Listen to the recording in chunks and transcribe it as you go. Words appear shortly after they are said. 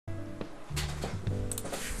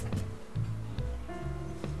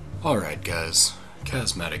Alright guys,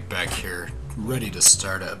 Chasmatic back here, ready to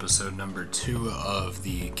start episode number 2 of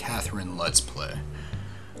the Catherine Let's Play.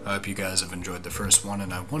 I hope you guys have enjoyed the first one,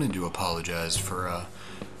 and I wanted to apologize for,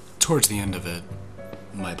 towards the end of it,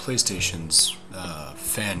 my PlayStation's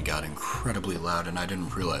fan got incredibly loud and I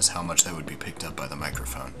didn't realize how much that would be picked up by the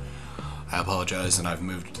microphone. I apologize, and I've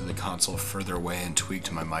moved the console further away and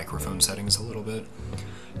tweaked my microphone settings a little bit,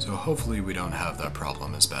 so hopefully we don't have that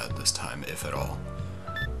problem as bad this time, if at all.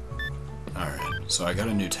 Alright, so I got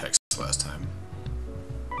a new text last time.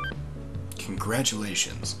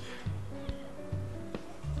 Congratulations.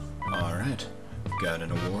 Alright, got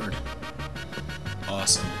an award.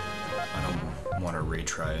 Awesome. I don't want to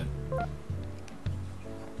retry it.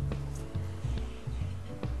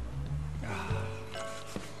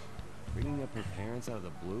 Bringing up her parents out of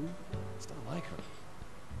the blue? It's not like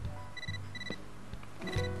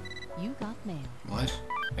her. You got mail. What?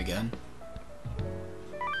 Again?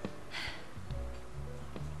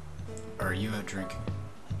 Are you out drinking?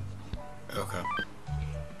 Okay.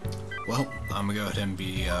 Well, I'm gonna go ahead and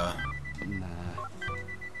be, Nah.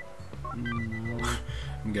 I'm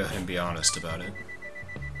gonna go ahead and be honest about it.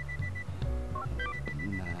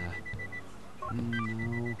 Nah.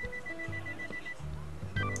 No.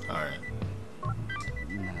 Alright.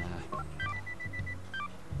 Nah.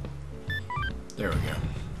 There we go.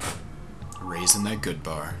 Raising that good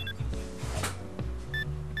bar.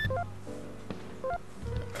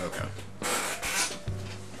 Okay.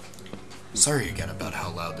 Sorry again about how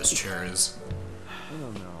loud this chair is. I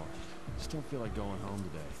don't know. Just don't feel like going home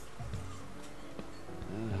today.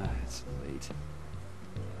 It's late.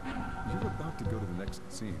 You're about to go to the next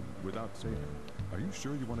scene without saving. Are you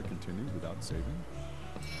sure you want to continue without saving?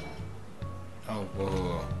 Oh, whoa,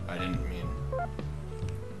 whoa, whoa. I didn't mean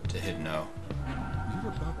to hit no.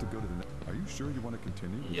 You're about to go to the next... Are you sure you want to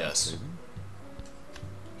continue without Yes. saving?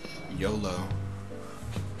 YOLO.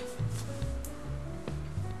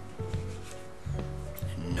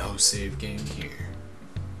 No save game here.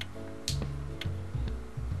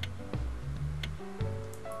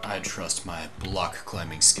 I trust my block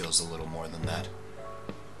climbing skills a little more than that.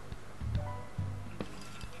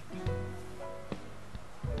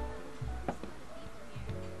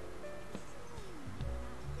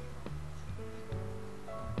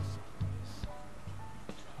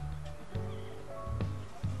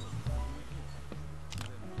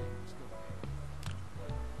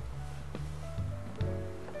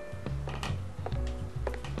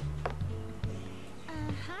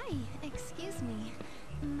 Hi, excuse me.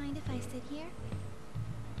 Mind if I sit here?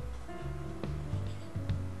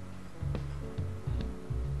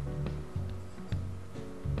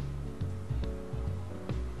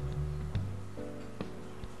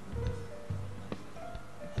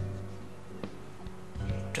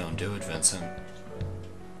 Don't do it, Vincent.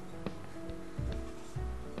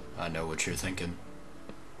 I know what you're thinking.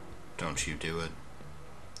 Don't you do it.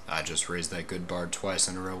 I just raised that good bar twice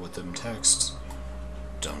in a row with them texts.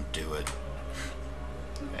 Don't do it.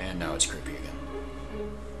 And now it's creepy again.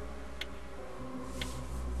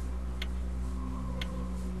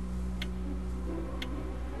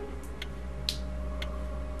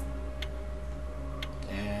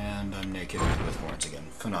 And I'm naked with horns again.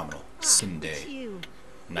 Phenomenal. Sin day. You.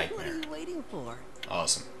 Nightmare. What are you waiting for?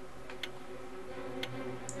 Awesome.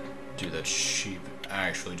 Dude, that sheep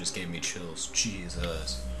actually just gave me chills.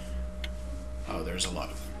 Jesus. Oh, there's a lot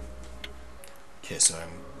of them. Okay, so I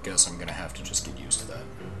guess I'm gonna have to just get used to that.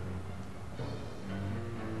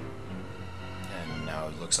 And now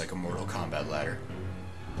it looks like a Mortal Kombat ladder.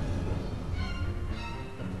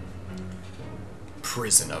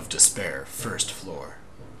 Prison of Despair, first floor.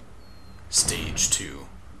 Stage 2.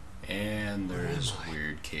 And there's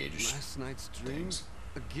weird cage Last night's dream? things.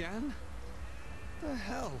 Again? The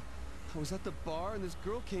hell? I was at the bar and this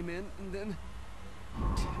girl came in and then...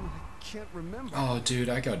 Damn it, I can't remember. Oh, dude,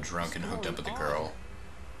 I got drunk and hooked up with a girl.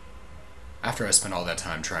 After I spent all that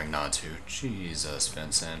time trying not to. Jesus,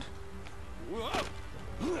 Vincent.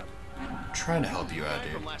 Trying to help you out,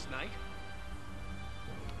 dude. From last night?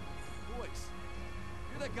 Boys,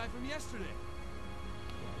 you're that guy from yesterday.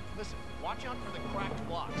 Listen, watch out for the cracked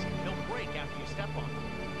blocks. They'll break after you step on them.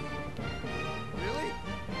 Really?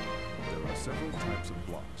 There are several types of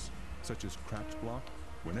blocks, such as cracked block.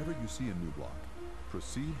 Whenever you see a new block,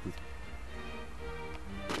 proceed with...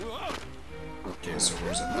 Okay, so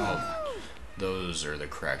where's it? Oh, those are the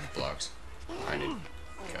cracked blocks. I need...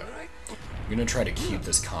 Okay. I'm gonna try to keep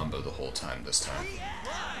this combo the whole time this time.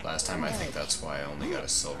 Last time I think that's why I only got a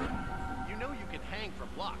silver. You know you can hang from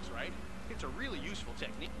blocks, right? It's a really useful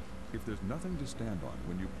technique. If there's nothing to stand on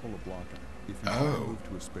when you pull a block out, if you Oh. move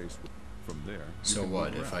to a space with... From there, you So can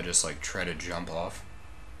what, move if I around. just like try to jump off?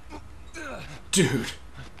 Dude,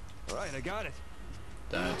 All right, I got it.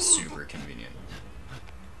 that's super convenient.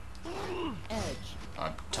 Edge.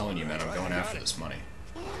 I'm telling you, man, I'm going after this money.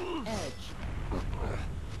 Edge.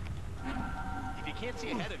 If you can't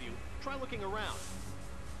see ahead of you, try looking around.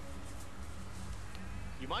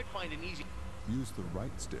 You might find an easy... Use the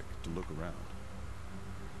right stick to look around.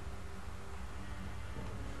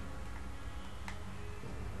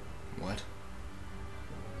 What?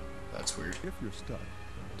 That's weird. If you're stuck,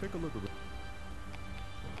 take a look around.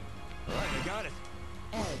 All right, I got it.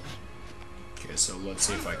 Edge. Okay, so let's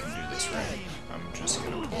see if I can do this right. I'm just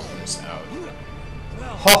gonna pull this out.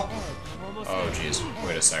 Well, Oh! Edge. almost Oh, there. jeez.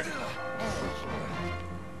 Wait a sec. Edge.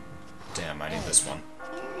 Damn, I need this one.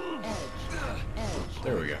 Edge.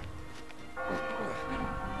 There we go.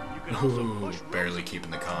 You can also Ooh, push barely ropes.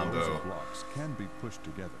 keeping the Rows combo. of blocks can be pushed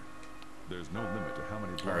together. There's no limit to how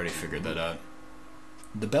many blocks I already you can figured that move. out.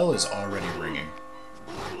 The bell is already ringing.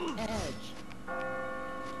 Edge.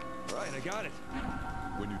 All right, I got it.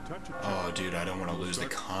 When you touch a Oh, check, dude, I don't want to you'll lose the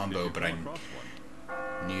start- combo, if you but come I across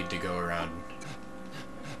one, need to go around.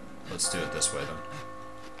 Let's do it this way then.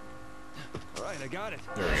 All right, I got it.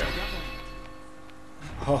 There we go. I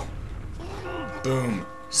got one. Oh. Boom.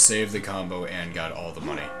 Saved the combo and got all the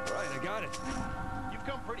money. All right, I got it. You've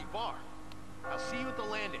come pretty far. I'll see you at the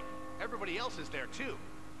landing. Everybody else is there too.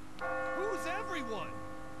 Who's everyone?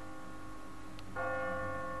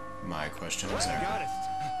 My question All is right, I there. got it.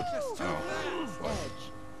 Just too Oh. fast. What?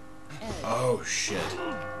 Edge. Edge. Oh, shit.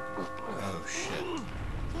 Oh, shit.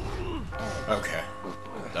 Okay.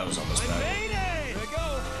 That was almost bad. Mayday! There I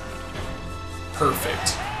go.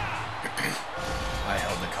 Perfect. I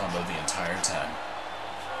held the combo the entire time.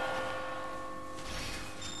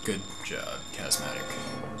 Good job, Chasmatic.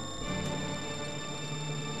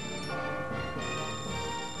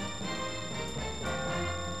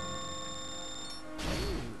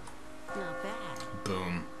 Not bad.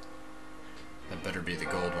 Boom. That better be the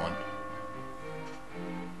gold one.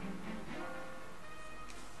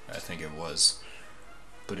 I think it was,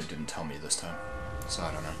 but it didn't tell me this time, so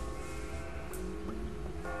I don't know.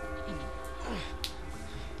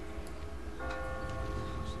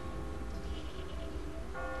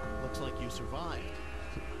 Looks like you survived.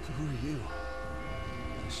 Who are you?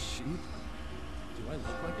 A sheep? Do I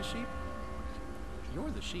look like a sheep?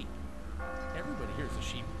 You're the sheep. Everybody here's a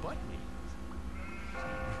sheep but me.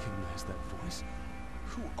 Recognize that voice?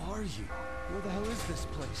 Who are you? Where the hell is this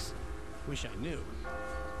place? Wish I knew.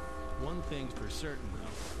 One thing's for certain,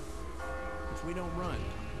 though. If we don't run,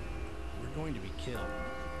 we're going to be killed.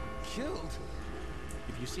 Killed?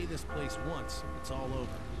 If you see this place once, it's all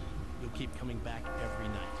over. You'll keep coming back every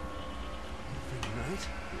night. Every night?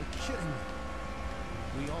 You're kidding me.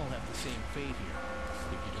 We all have the same fate here.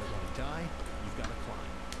 If you don't want to die, you've got to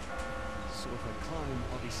climb. So if I climb,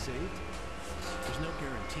 I'll be saved? There's no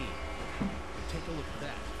guarantee. But take a look at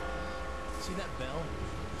that. See that bell?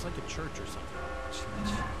 It's like a church or something.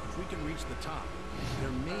 Church. If we can reach the top, there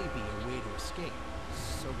may be a way to escape.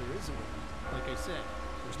 So there is a way. Like I said,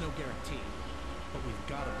 there's no guarantee. But we've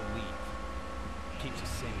got to believe. Keeps us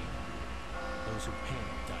sane. Those who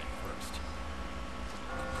panic die first.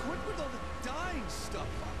 Quit with all the dying stuff.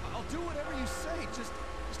 I'll do whatever you say. Just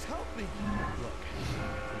help me. Look,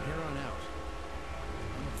 from here on out,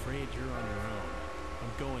 I'm afraid you're on your own.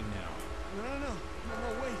 I'm going now. No,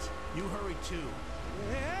 wait. You hurry too.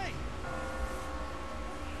 Hey!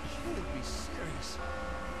 You can't be serious.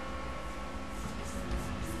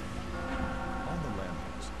 on the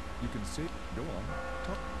landings, you can see. Go on.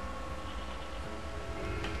 Talk.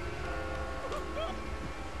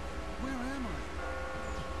 Where am I?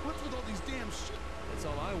 What's with all these damn shit? That's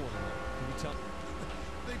all I want to know. Can you tell?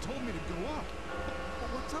 They told me to go up. But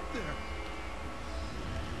what's up there?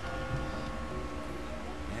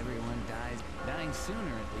 Everyone dies, dying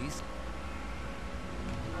sooner at least.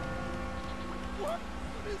 What?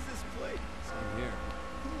 What is this place? Same here.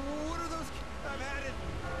 What are those? I'm at it.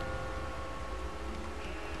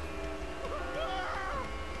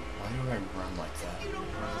 Why do I run like that? You don't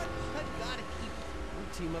run. I gotta keep. We'll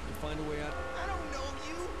team up to find a way out. I don't know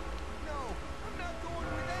you. No, I'm not going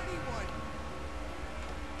with anyone.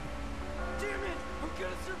 Damn it! I'm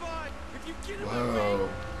gonna survive. If you get in my way. Whoa.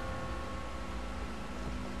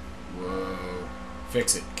 Whoa.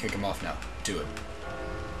 Fix it. Kick him off now. Do it.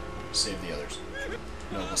 Save the others.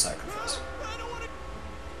 Noble sacrifice. I don't want to.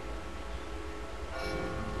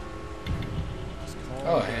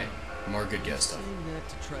 Oh, hey. More good guest stuff. Saying that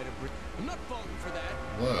to try to bring. I'm not falling for that.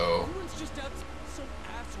 Whoa. Everyone's just out. Some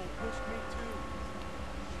asshole pushed me too.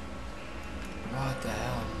 What the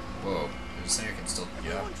hell? Whoa. Did it say I can still...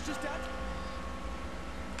 Yeah. Everyone's just at...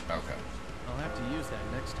 Okay. I'll have to use that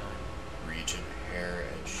next time. Reach in hair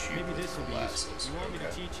and shoot Maybe with this will be useful. glasses. You want me to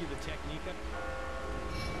Okay. teach you the technique?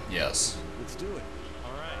 Yes. Let's do it.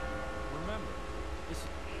 All right. Remember, this.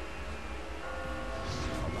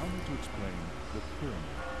 Allow me to explain the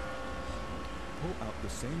pyramid. Pull out the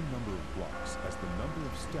same number of blocks as the number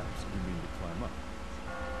of steps you mean to climb up.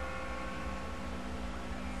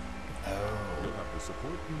 Oh. You'll have the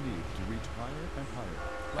support you need to reach higher and higher.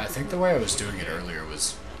 I think the way I was doing it earlier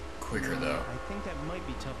was quicker, though. I think that might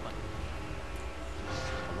be tough.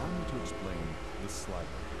 Allow me to explain the slider.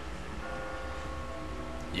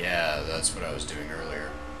 Yeah, that's what I was doing earlier.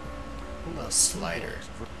 Pull A out slider.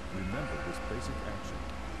 2 blocks. Remember this basic action.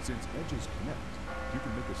 Since edges connect, you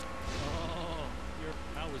can make a... Oh,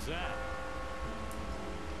 how was that?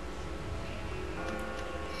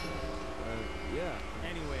 Yeah.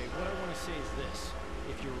 Anyway, what I want to say is this: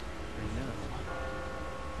 if you're right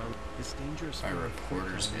now, it's dangerous. My for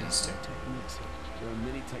reporter's quick instinct. techniques. There are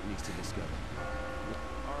many techniques to discover.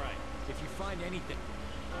 All right. If you find anything,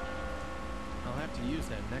 I'll have to use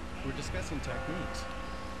that next. We're discussing techniques.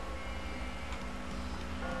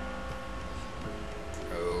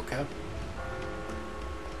 Okay.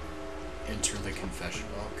 Enter the confession.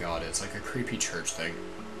 Oh god, it's like a creepy church thing.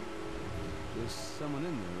 There's someone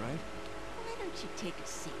in there, right? Why don't you take a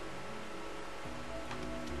seat?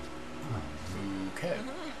 Okay.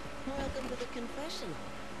 Welcome to the confessional.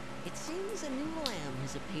 It seems a new lamb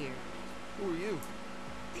has appeared. Who are you?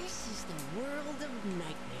 This is the world of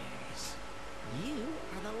nightmares. You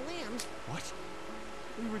are the lamb. What?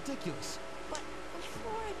 You're ridiculous. But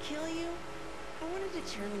before I kill you, I want to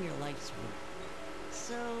determine your life's work.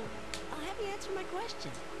 So, I'll have you answer my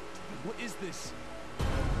question. What is this?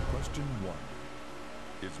 Question 1.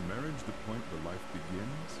 Is marriage the point where life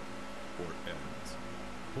begins or ends?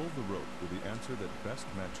 Pull the rope with the answer that best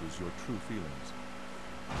matches your true feelings.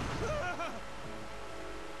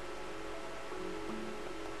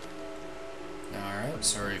 Alright,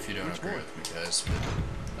 sorry if you don't agree with me, guys,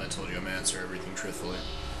 but I told you I'm gonna answer everything truthfully.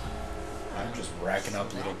 I'm just racking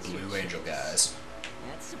up little blue angel guys.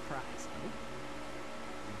 That's surprising.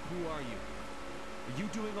 Who are you? Are you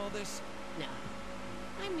doing all this? No,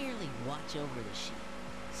 I merely watch over the sheep.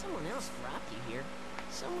 Someone else dropped you here.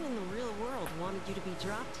 Someone in the real world wanted you to be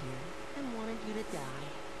dropped here and wanted you to die.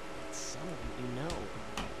 It's someone you know.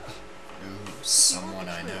 Ooh, someone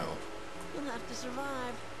I know. You'll have to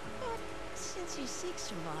survive. But since you seek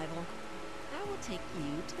survival, I will take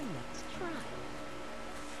you to the next trial.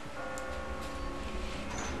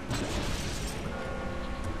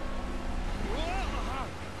 Whoa!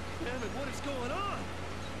 Damn it, what is going on?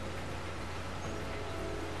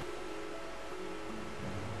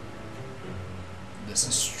 This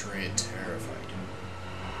is straight terrifying.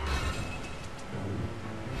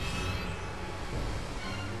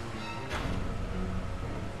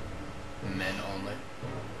 Men only.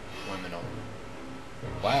 Women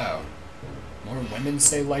only. Wow. More women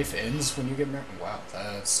say life ends when you get married? Wow,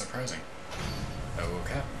 that's surprising.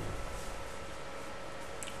 Okay.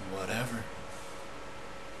 Whatever.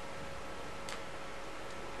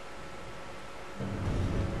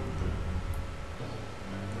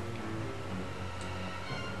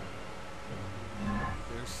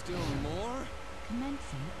 There's still more?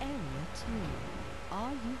 Commencing Area 2.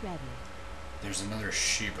 Are you ready? There's another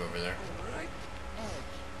sheep over there. Alright. Edge.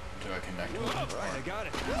 Do I connect with Whoa, it? right, I got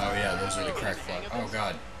it. Oh yeah, those are the cracked ones. Oh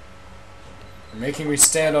god. You're making me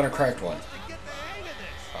stand on a cracked one. Get the hang of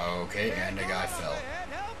this. Okay, and a guy fell.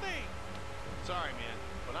 Help me. Sorry, man,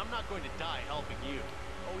 but I'm not going to die helping you.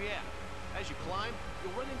 Oh yeah, as you climb,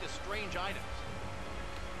 you'll run into strange items.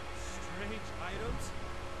 Strange items?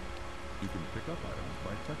 You can pick up items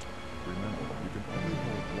by touching. Remember, you can only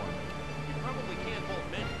hold one. You probably can't hold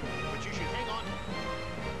many, but you should hang on.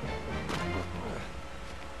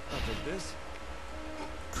 I'll take this.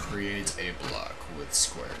 Create a block with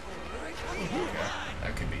square. Okay,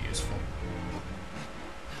 that could be useful.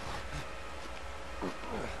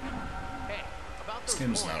 Hey, about This those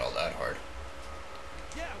game's coins. not all that hard.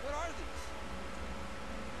 Yeah, what are these?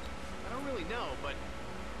 I don't really know, but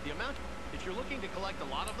the amount. If you're looking to collect a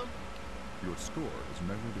lot of them, Your score is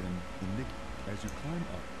measured in enigma. As you climb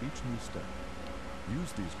up each new step,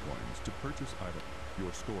 use these coins to purchase items.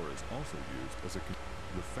 Your score is also used as a...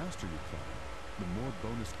 The faster you climb, the more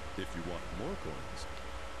bonus... If you want more coins,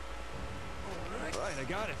 Alright. Right, I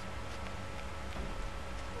got it.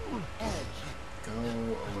 Edge. Go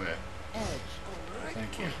away. Edge. Alright.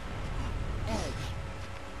 Thank you. Edge.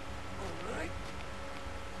 Alright.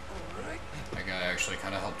 Alright. That guy actually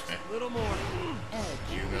kind of helped me. A little more. Edge.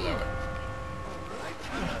 You go that way. Alright.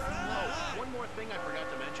 whoa, thing I forgot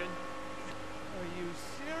to mention? Are you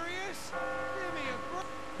serious? Give me a break.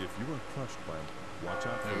 If you are crushed by him, watch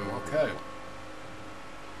out for water. Okay.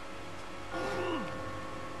 Edge.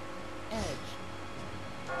 Edge. Edge.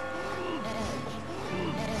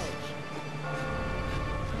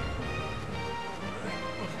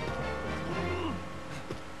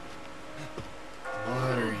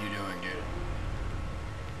 What are you doing, dude?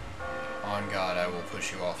 On God, I will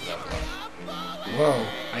push you off that block. Whoa,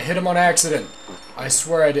 I hit him on accident. I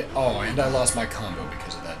swear I did. Oh, and I lost my combo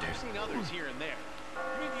because of that, dude. I've seen others here and there.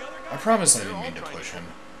 You mean the other guy? I promise I They're didn't all mean to trying push him.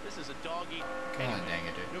 This is a dog eat. God dang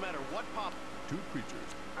it, dude. No matter what pop. Two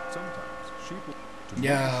creatures. Sometimes sheep will to move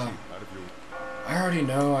Yeah. the sheep out of your I already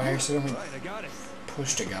know I accidentally Right, I got it.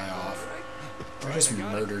 pushed a guy off. I just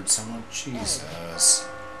murdered someone. Jesus.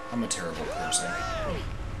 I'm a terrible person.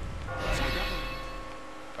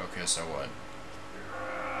 Okay, so what?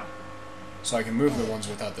 So I can move the ones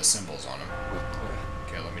without the symbols on them.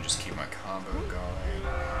 Okay, let me just keep my combo going.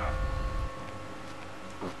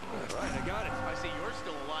 Right, I got it. I see you're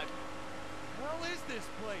still alive. Hell is this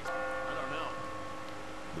place? I don't know.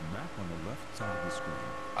 the map on the left side of the screen.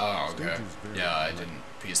 Oh, okay. Stages vary Yeah, I by didn't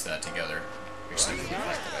piece that together. Except for the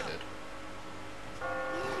fact that I did.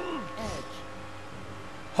 Edge.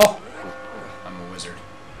 Oh! I'm a wizard.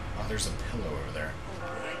 Oh, there's a pillow over there.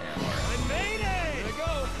 Yeah, alright. I made it! Here I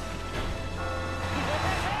go.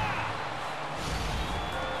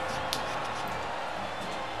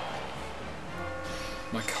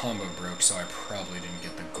 My combo broke, so I probably didn't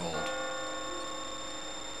get the gold.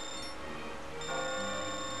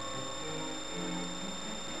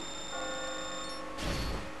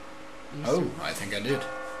 Oh, I think I did.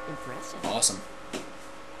 Impressive. Awesome.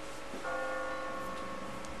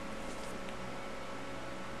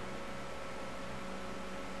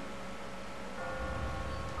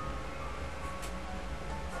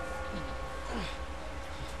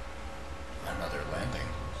 Another landing.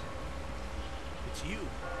 It's you.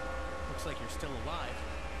 Looks like you're still alive.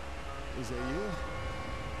 Is that you?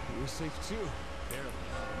 You're safe too. Barely.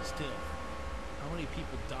 Still. How many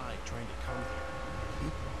people died trying to come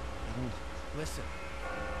here? Listen.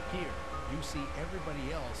 Here, you see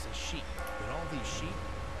everybody else as sheep. But all these sheep,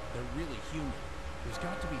 they're really human. There's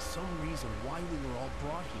got to be some reason why we were all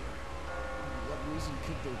brought here. What reason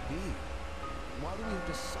could there be? Why do we have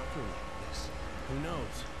to suffer like this? Who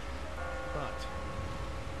knows? But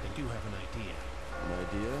I do have an idea. An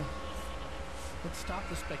idea? Let's stop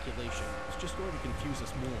the speculation. It's just going to confuse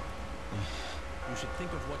us more. You should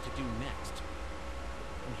think of what to do next.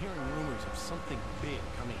 I'm hearing rumors of something big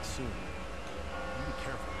coming soon. You be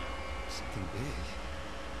careful now. Something big.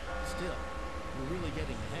 Still, you're really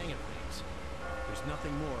getting the hang of things. There's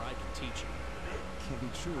nothing more I can teach you. Can't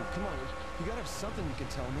be true. Come on, you gotta have something you can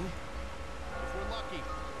tell me. If we're lucky,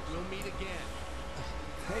 we'll meet again.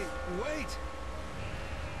 Hey, wait!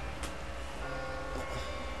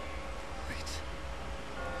 Wait.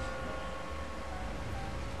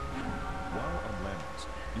 While on landings,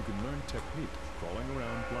 you can learn technique. Crawling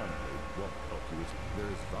around blindly won't help you. There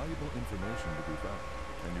is valuable information to be found,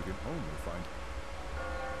 and you can only find...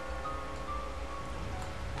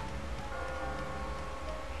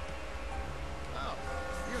 Oh,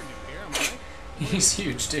 you're new here, am I? He's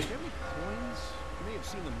huge, dude. Do you have any coins? You may have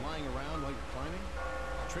seen them lying around while you're climbing.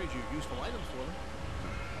 I'll trade you useful items for them.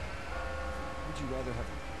 Would you rather have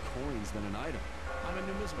coins than an item? I'm a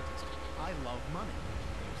numismatist. I love money.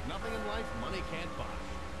 There's nothing in life money can't buy.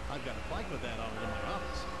 I've got a plaque with that on it in my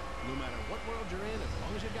office. No matter what world you're in, as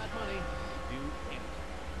long as you've got money, do anything.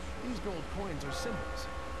 These gold coins are symbols,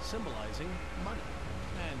 symbolizing money.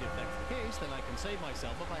 And if that's the case, then I can save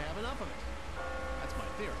myself if I have enough of it. That's my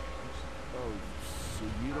theory. Oh, so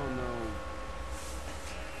you don't know...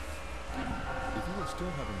 If you are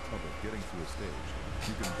still having trouble getting through a stage,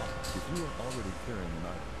 you can buy. If you are already carrying an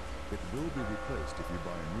item, it will be replaced if you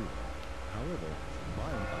buy a new one. However,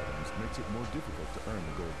 buying items makes it more difficult to earn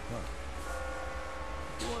the gold plaque.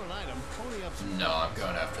 If you want an item, pony up some No, I'm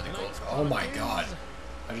going after the gold. Oh my god.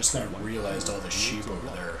 I just now realized all the sheep over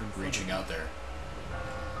there reaching out there.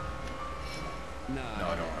 Nah. No,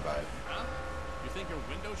 I don't want to buy it. Huh? You think you're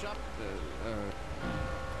window shop?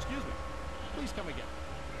 Excuse me. Please come again.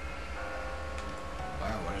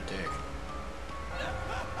 Wow, what a dick.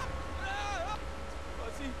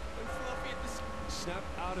 Fuzzy and fluffy at the... Snap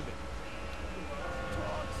out of it.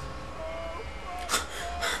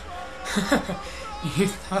 You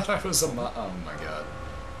thought I was a oh my god.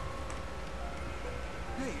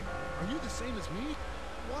 Hey, are you the same as me?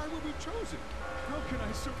 Why were we chosen? How can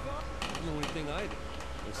I survive? The only thing I do.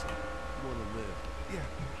 Listen, I want to live.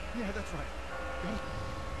 Yeah, that's right.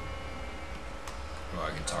 Oh,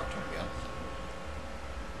 I can talk to him again.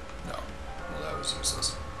 No. Well, that was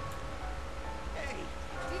useless. Hey,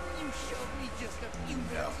 didn't you shove me just a few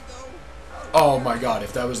minutes ago? Oh my god,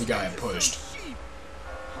 if that was the guy I pushed. Sheep.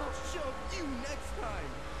 I'll shove you next time.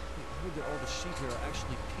 I heard that all the sheep here are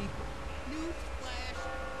actually people. Newsflash.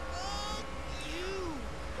 Fuck you.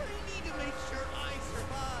 I need to make sure I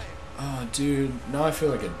survive. Oh, dude, now I feel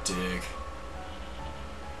like a dick.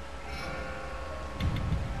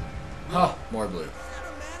 Huh, more blue. It's not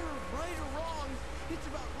a matter of right or wrong. It's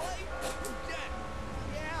about life or death.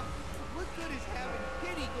 Yeah, what good is having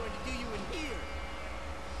pity going to do you in here?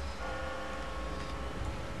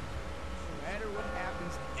 No matter what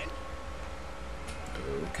happens,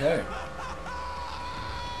 Okay. I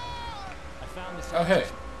found this. Oh, hey.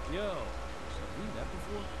 Yo, have you that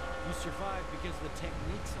before? You survived because of the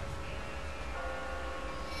techniques I found.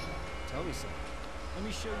 Tell me something. Let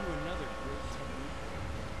me show you another great technique.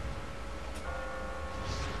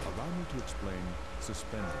 Allow me to explain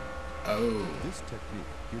suspending. Oh. This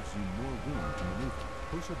technique gives you more room to maneuver.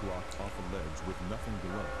 Push a block off a ledge with nothing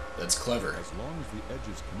below. That's clever. As long as the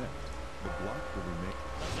edges connect, the block will remain.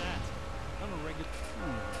 How's that? I'm a regular.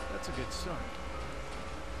 that's a good start.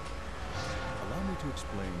 Allow me to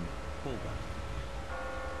explain pullback.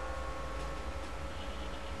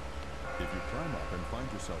 If you climb up and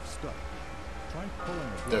find yourself stuck, try pulling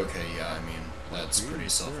a block. Okay, yeah, I mean, that's pretty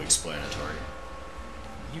self-explanatory.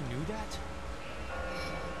 You knew that?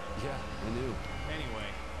 Yeah, I knew. Anyway,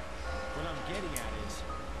 what I'm getting at is,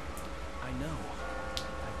 I know. I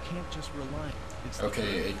can't just rely. It's the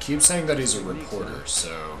Okay, truth. it keeps saying that he's a reporter, so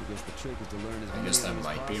I guess the trick is to learn as I many guess of that them as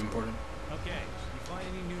might be possible. important. Okay, you find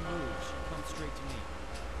any new moves, you come straight to me.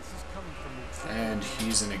 This is coming from the. And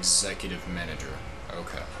he's an executive manager.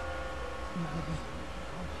 Okay.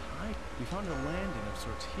 Hi. We found a landing of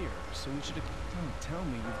sorts here, so we should. Don't tell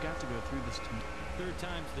me you've got to go through this. Third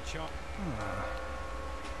time's the charm.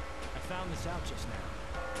 I found this out just now.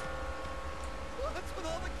 What's with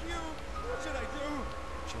all the cube? What should I do?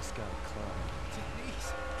 Just gotta climb.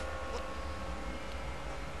 Techniques.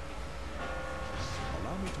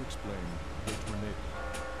 Allow me to explain the tornado.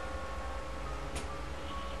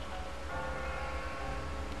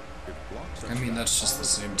 If blocks are I mean, that's stacked just the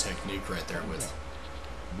all same technique right there with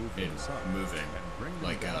move it them aside moving, and bring them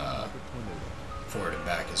like, down like a tornado. forward and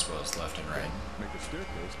back as well as left and right. Make a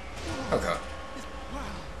staircase. Okay. Wow,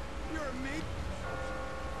 you're amazing.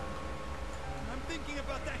 I'm thinking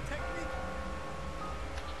about that technique.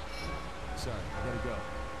 Sorry, I gotta go.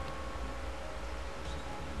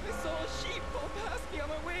 I saw a sheep fall past me on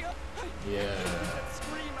my way up. Yeah. That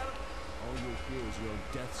scream out of. All you'll hear is your own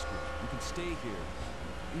death scream. You can stay here.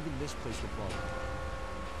 Even this place will fall.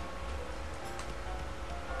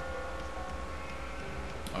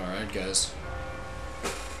 Alright, guys.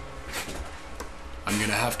 I'm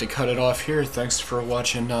gonna have to cut it off here. Thanks for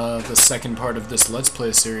watching the second part of this Let's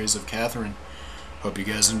Play series of Catherine. Hope you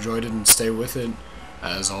guys enjoyed it and stay with it.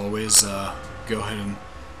 As always, go ahead and,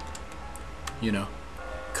 you know,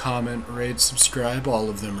 comment, rate, subscribe. All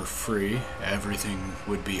of them are free. Everything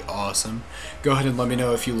would be awesome. Go ahead and let me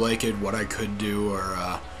know if you like it, what I could do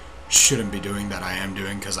or shouldn't be doing that I am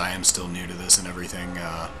doing, because I am still new to this and everything.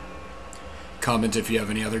 Comment if you have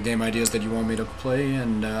any other game ideas that you want me to play,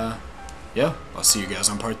 and yeah, I'll see you guys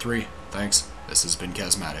on part 3. Thanks. This has been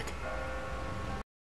Chasmatic.